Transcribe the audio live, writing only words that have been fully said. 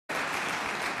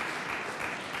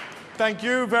Thank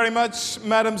you very much,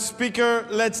 Madam Speaker.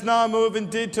 Let's now move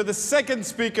indeed to the second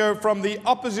speaker from the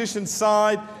opposition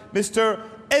side, Mr.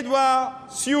 Edouard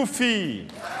Sioufi.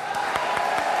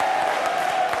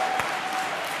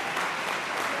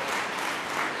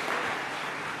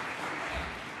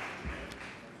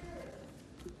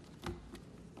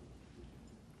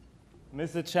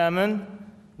 Mr. Chairman,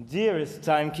 dearest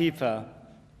timekeeper,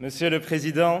 Monsieur le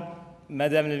Président,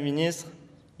 Madame la Ministre,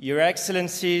 Your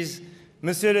Excellencies,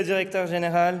 Monsieur le Directeur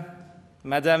Général,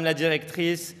 Madame la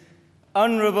Directrice,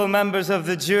 honorable members of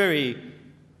the jury,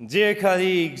 dear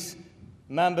colleagues,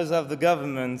 members of the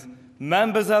government,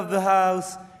 members of the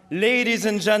House, ladies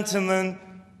and gentlemen,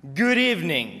 good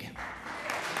evening.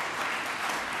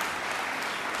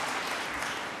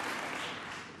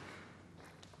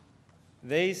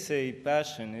 They say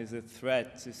passion is a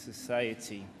threat to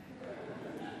society.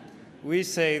 We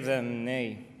say them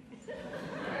nay.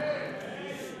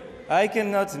 I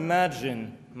cannot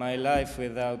imagine my life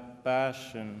without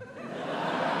passion.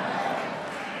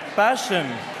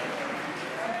 Passion.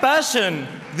 Passion.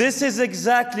 This is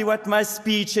exactly what my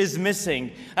speech is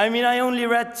missing. I mean, I only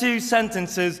read 2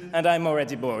 sentences and I'm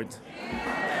already bored.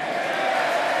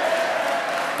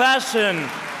 Passion.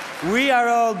 We are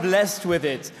all blessed with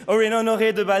it. Or in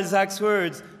Honoré de Balzac's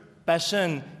words,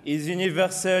 passion is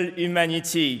universal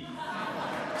humanity.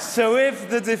 So if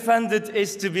the defendant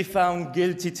is to be found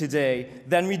guilty today,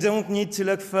 then we don't need to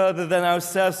look further than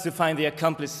ourselves to find the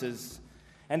accomplices.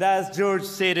 And as George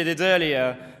stated it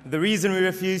earlier, the reason we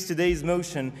refuse today's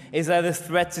motion is that the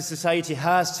threat to society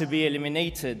has to be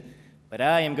eliminated. But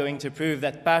I am going to prove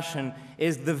that passion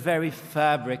is the very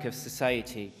fabric of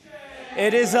society.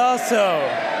 It is also...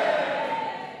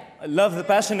 I love the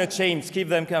passionate chains, keep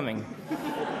them coming.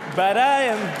 But I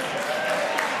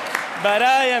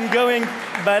am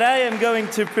going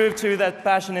to prove to you that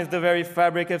passion is the very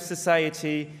fabric of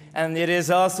society, and it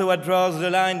is also what draws the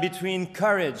line between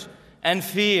courage and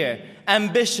fear,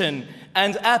 ambition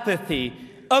and apathy,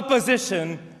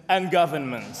 opposition and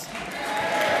government.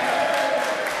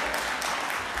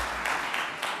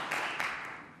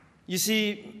 You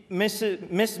see,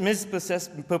 Ms.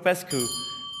 Popescu,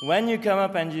 when you come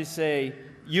up and you say,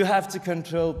 you have to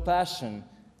control passion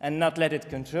and not let it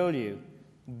control you,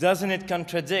 doesn't it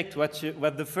contradict what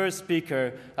the first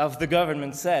speaker of the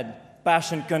government said?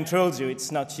 Passion controls you,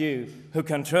 it's not you who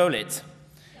control it.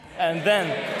 And then,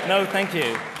 no, thank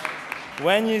you.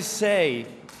 When you say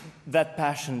that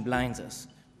passion blinds us,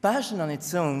 passion on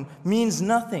its own means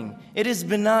nothing. It is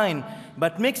benign,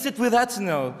 but mix it with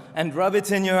ethanol and rub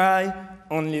it in your eye,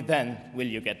 only then will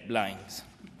you get blind.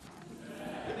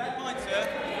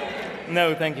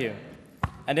 No, thank you.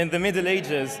 And in the Middle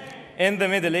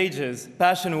Ages,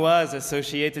 passion was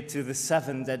associated to the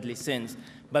 7 deadly sins.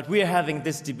 But we're having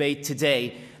this debate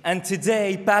today. And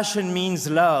today, passion means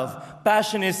love.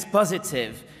 Passion is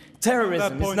positive.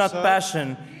 Terrorism is not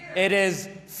passion. It is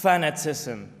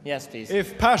fanatism. Yes, please.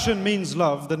 If passion means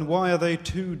love, then why are they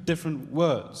 2 different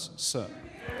words, sir?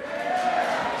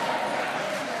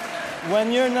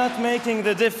 When you're not making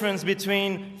the difference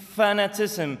between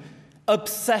fanatism,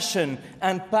 obsession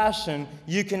and passion,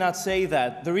 you cannot say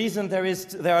that. The reason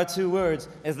there are 2 words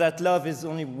is that love is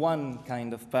only one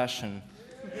kind of passion.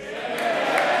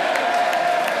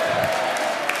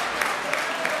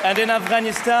 And in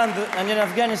Afghanistan,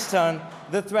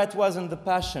 the threat wasn't the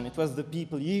passion, it was the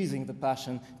people using the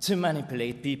passion to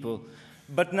manipulate people.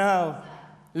 But now,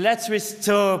 let's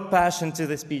restore passion to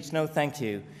the speech. No, thank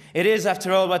you. It is,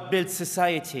 after all, what builds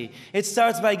society. It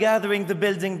starts by gathering the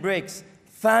building bricks,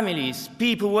 families,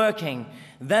 people working.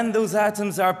 Then those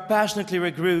atoms are passionately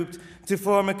regrouped to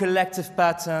form a collective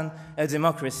pattern, a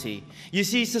democracy. You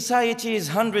see, society is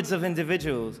hundreds of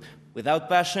individuals. Without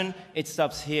passion, it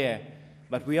stops here.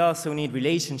 But we also need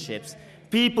relationships,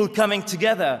 people coming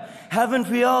together. Haven't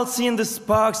we all seen the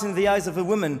sparks in the eyes of a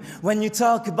woman when you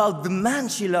talk about the man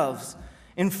she loves?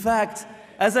 In fact,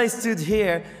 as I stood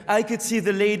here, I could see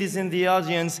the ladies in the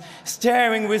audience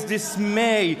staring with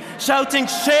dismay, shouting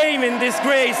shame and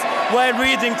disgrace while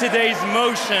reading today's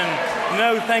motion.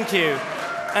 No, thank you.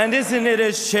 And isn't it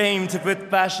a shame to put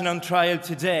passion on trial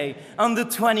today, on the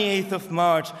 28th of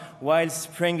March, while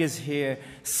spring is here,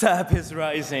 sap is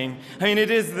rising. I mean,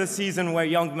 it is the season where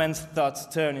young men's thoughts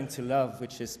turn into love,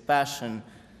 which is passion.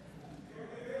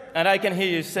 And I can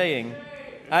hear you saying,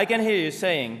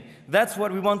 that's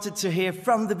what we wanted to hear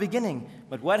from the beginning.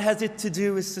 But what has it to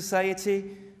do with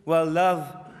society? Well, love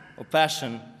or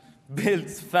passion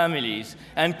builds families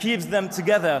and keeps them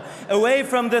together, away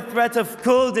from the threat of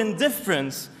cold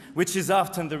indifference, which is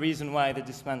often the reason why they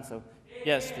dismantle.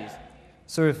 Yes, please.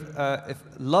 So if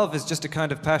love is just a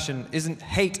kind of passion, isn't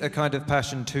hate a kind of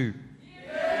passion too?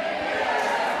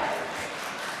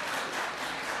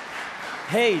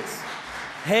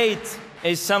 Hate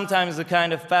is sometimes a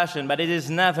kind of passion, but it is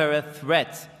never a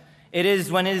threat. It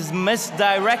is when it is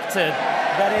misdirected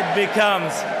that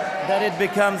it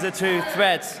becomes a true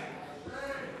threat.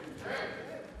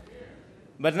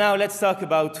 But now let's talk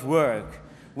about work.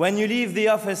 When you leave the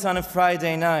office on a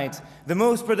Friday night, the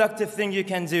most productive thing you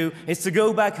can do is to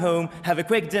go back home, have a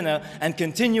quick dinner, and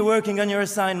continue working on your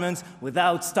assignments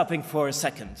without stopping for a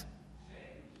second.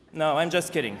 No, I'm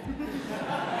just kidding.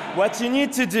 What you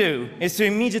need to do is to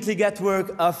immediately get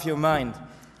work off your mind.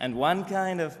 And one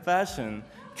kind of passion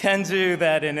can do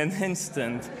that in an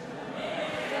instant.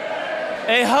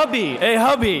 A hobby.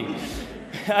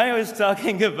 I was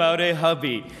talking about a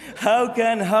hobby. How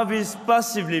can hobbies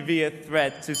possibly be a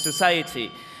threat to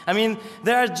society? I mean,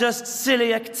 they are just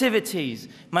silly activities.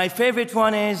 My favorite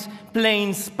one is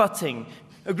plane spotting.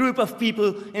 A group of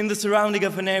people in the surrounding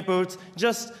of an airport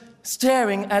just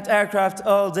staring at aircraft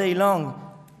all day long.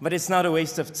 But it's not a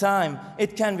waste of time.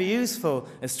 It can be useful,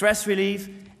 a stress relief,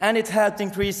 and it helped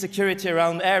increase security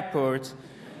around airports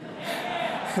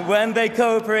when they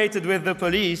cooperated with the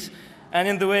police and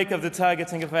in the wake of the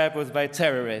targeting of airports by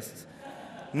terrorists.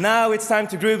 Now it's time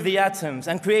to group the atoms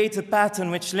and create a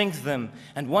pattern which links them.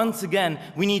 And once again,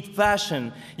 we need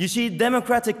passion. You see,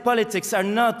 democratic politics are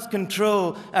not to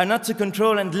control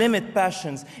and limit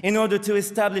passions in order to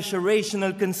establish a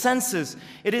rational consensus.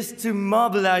 It is to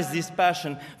mobilize this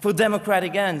passion for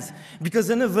democratic ends, because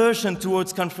an aversion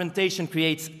towards confrontation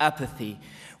creates apathy.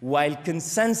 While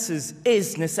consensus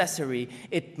is necessary,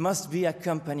 it must be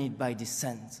accompanied by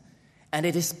dissent. And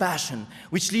it is passion,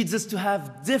 which leads us to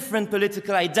have different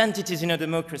political identities in a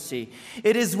democracy.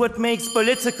 It is what makes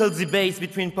political debates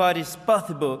between parties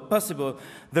possible.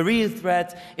 The real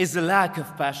threat is the lack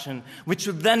of passion, which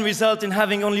would then result in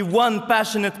having only one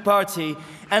passionate party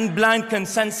and blind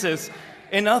consensus.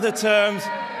 In other terms,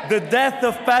 the death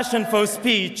of passion for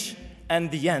speech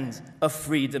and the end of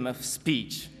freedom of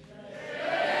speech.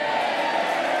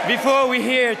 Before we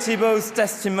hear Thibault's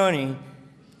testimony,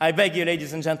 I beg you,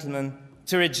 ladies and gentlemen,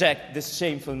 to reject this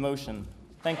shameful motion.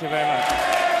 Thank you very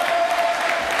much.